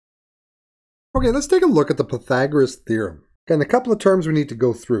Okay, let's take a look at the Pythagorean Theorem. Again, a couple of terms we need to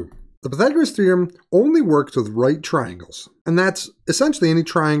go through. The Pythagorean Theorem only works with right triangles, and that's essentially any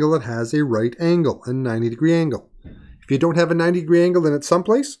triangle that has a right angle, a 90-degree angle. If you don't have a 90-degree angle in it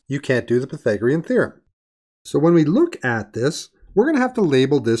someplace, you can't do the Pythagorean Theorem. So when we look at this, we're going to have to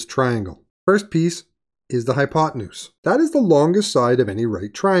label this triangle. First piece is the hypotenuse. That is the longest side of any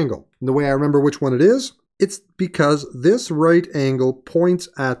right triangle. And the way I remember which one it is, it's because this right angle points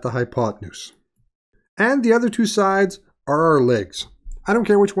at the hypotenuse. And the other two sides are our legs. I don't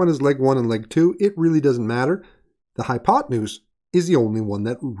care which one is leg 1 and leg 2, it really doesn't matter. The hypotenuse is the only one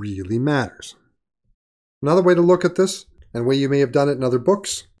that really matters. Another way to look at this, and way you may have done it in other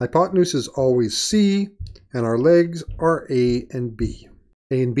books, hypotenuse is always C, and our legs are A and B.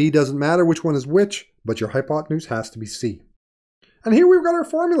 A and B doesn't matter which one is which, but your hypotenuse has to be C. And here we've got our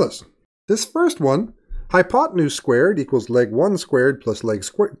formulas. This first one, hypotenuse squared equals leg 1 squared plus leg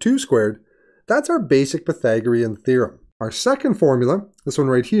 2 squared, that's our basic Pythagorean theorem. Our second formula, this one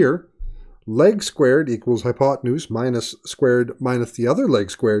right here, leg squared equals hypotenuse minus squared minus the other leg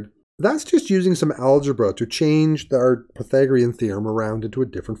squared, that's just using some algebra to change our Pythagorean theorem around into a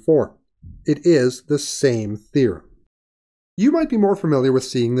different form. It is the same theorem. You might be more familiar with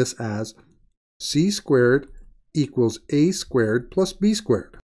seeing this as c squared equals a squared plus b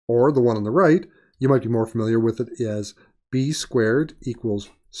squared. Or the one on the right, you might be more familiar with it as b squared equals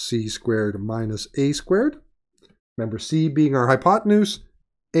c squared minus a squared. Remember, c being our hypotenuse,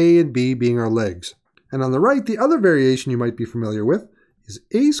 a and b being our legs. And on the right, the other variation you might be familiar with is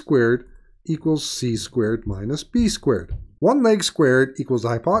a squared equals c squared minus b squared. One leg squared equals the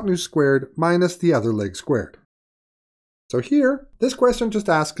hypotenuse squared minus the other leg squared. So here, this question just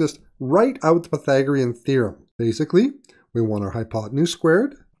asks us, write out the Pythagorean theorem. Basically, we want our hypotenuse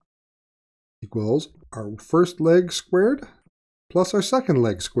squared equals our first leg squared plus our second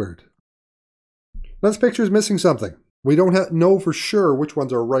leg squared. Now this picture is missing something. We don't know for sure which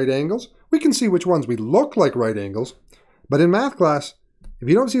ones are right angles. We can see which ones we look like right angles, but in math class, if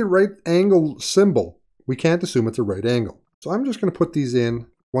you don't see a right angle symbol, we can't assume it's a right angle. So I'm just going to put these in. I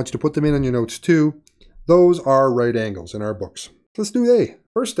want you to put them in on your notes too. Those are right angles in our books. Let's do A.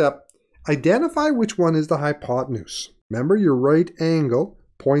 First step, identify which one is the hypotenuse. Remember, your right angle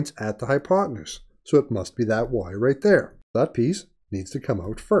points at the hypotenuse, so it must be that y right there. That piece needs to come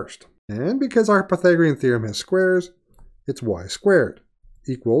out first. And because our Pythagorean theorem has squares, it's y squared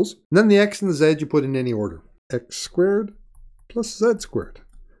equals, and then the x and the z you put in any order. X squared plus z squared.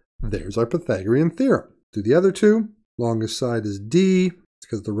 There's our Pythagorean theorem. Do the other two. Longest side is d, it's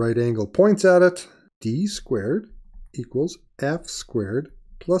because the right angle points at it. D squared equals f squared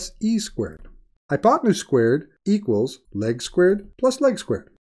plus e squared. Hypotenuse squared equals leg squared plus leg squared.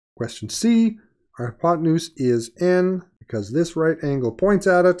 Question C, our hypotenuse is n because this right angle points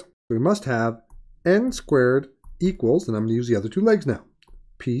at it. We must have n squared equals, and I'm going to use the other two legs now,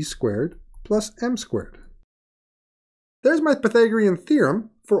 p squared plus m squared. There's my Pythagorean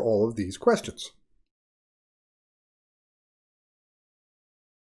theorem for all of these questions.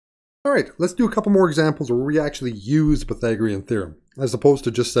 All right, let's do a couple more examples where we actually use the Pythagorean theorem, as opposed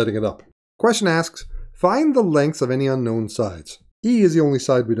to just setting it up. Question asks, find the lengths of any unknown sides. E is the only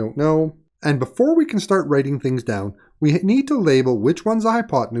side we don't know, and before we can start writing things down, we need to label which one's the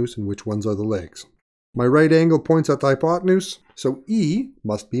hypotenuse and which ones are the legs. My right angle points at the hypotenuse, so E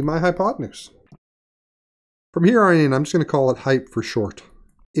must be my hypotenuse. From here on in, I'm just going to call it hype for short.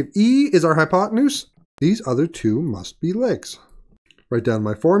 If E is our hypotenuse, these other two must be legs. Write down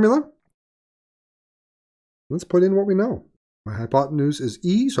my formula. Let's put in what we know. My hypotenuse is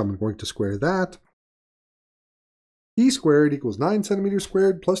E, so I'm going to square that. E squared equals 9 centimeters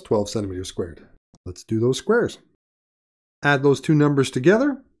squared plus 12 centimeters squared. Let's do those squares. Add those two numbers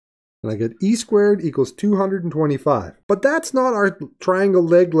together, and I get E squared equals 225. But that's not our triangle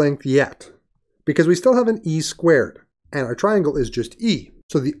leg length yet, because we still have an E squared, and our triangle is just E.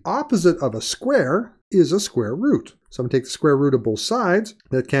 So the opposite of a square is a square root. So I'm going to take the square root of both sides.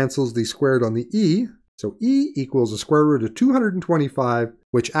 That cancels the squared on the E. So E equals the square root of 225,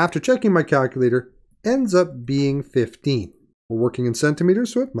 which after checking my calculator, ends up being 15. We're working in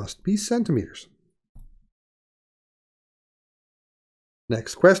centimeters, so it must be centimeters.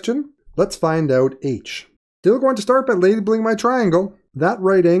 Next question, let's find out H. Still going to start by labeling my triangle. That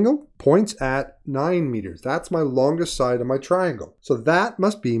right angle points at 9 meters. That's my longest side of my triangle. So that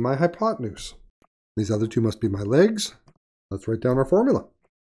must be my hypotenuse. These other two must be my legs. Let's write down our formula.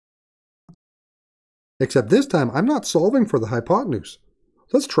 Except this time, I'm not solving for the hypotenuse.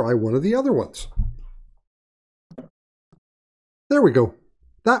 Let's try one of the other ones. There we go.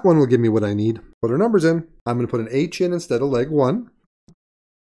 That one will give me what I need. Put our numbers in. I'm going to put an h in instead of leg 1.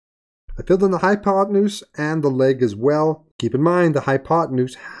 I filled in the hypotenuse and the leg as well. Keep in mind the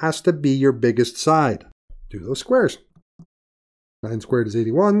hypotenuse has to be your biggest side. Do those squares. 9 squared is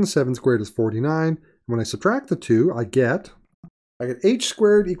 81, 7 squared is 49. When I subtract the 2, I get h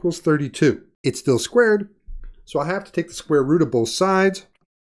squared equals 32. It's still squared, so I have to take the square root of both sides.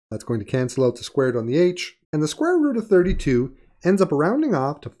 That's going to cancel out the squared on the h. And the square root of 32 ends up rounding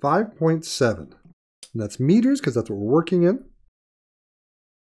off to 5.7. And that's meters because that's what we're working in.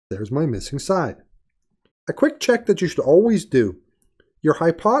 There's my missing side. A quick check that you should always do. Your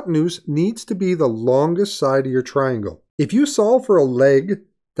hypotenuse needs to be the longest side of your triangle. If you solve for a leg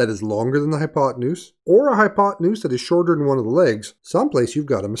that is longer than the hypotenuse, or a hypotenuse that is shorter than one of the legs, someplace you've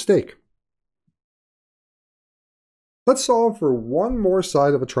got a mistake. Let's solve for one more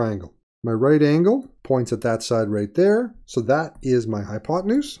side of a triangle. My right angle points at that side right there, so that is my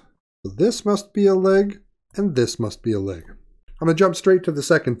hypotenuse. So this must be a leg, and this must be a leg. I'm going to jump straight to the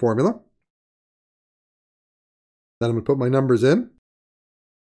second formula. Then I'm going to put my numbers in.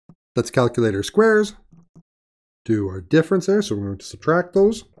 Let's calculate our squares. Do our difference there, so we're going to subtract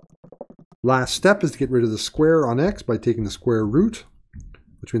those. Last step is to get rid of the square on x by taking the square root,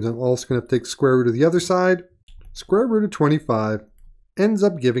 which means I'm also going to have to take the square root of the other side. Square root of 25 ends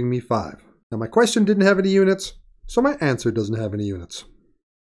up giving me 5. Now my question didn't have any units, so my answer doesn't have any units.